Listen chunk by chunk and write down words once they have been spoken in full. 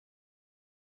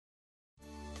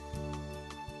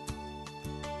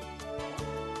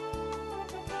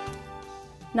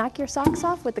Knock your socks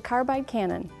off with the carbide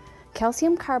cannon.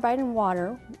 Calcium carbide and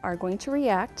water are going to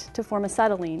react to form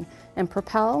acetylene and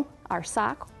propel our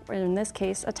sock, or in this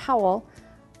case a towel,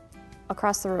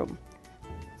 across the room.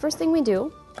 First thing we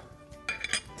do,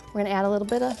 we're going to add a little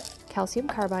bit of calcium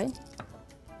carbide,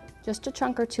 just a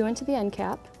chunk or two into the end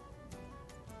cap.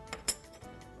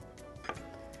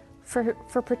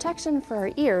 For protection for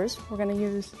our ears, we're going to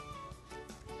use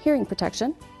hearing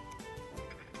protection.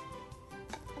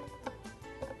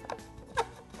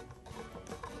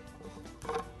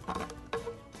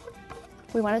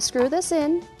 We want to screw this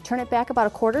in, turn it back about a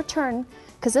quarter turn,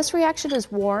 because this reaction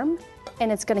is warm and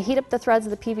it's going to heat up the threads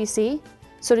of the PVC.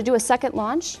 So to do a second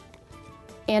launch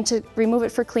and to remove it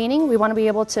for cleaning, we want to be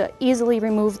able to easily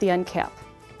remove the end cap.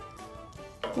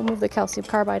 We'll move the calcium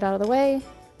carbide out of the way,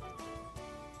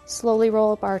 slowly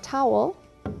roll up our towel.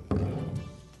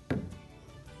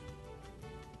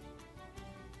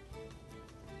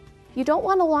 You don't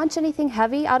want to launch anything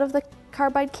heavy out of the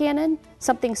carbide cannon,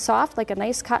 something soft like a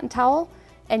nice cotton towel,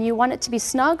 and you want it to be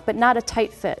snug but not a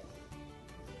tight fit.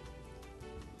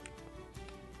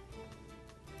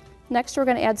 Next, we're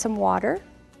going to add some water.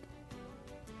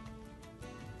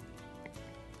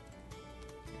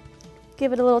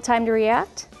 Give it a little time to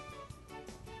react.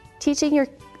 Teaching your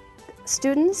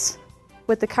students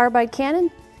with the carbide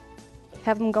cannon,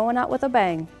 have them going out with a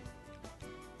bang.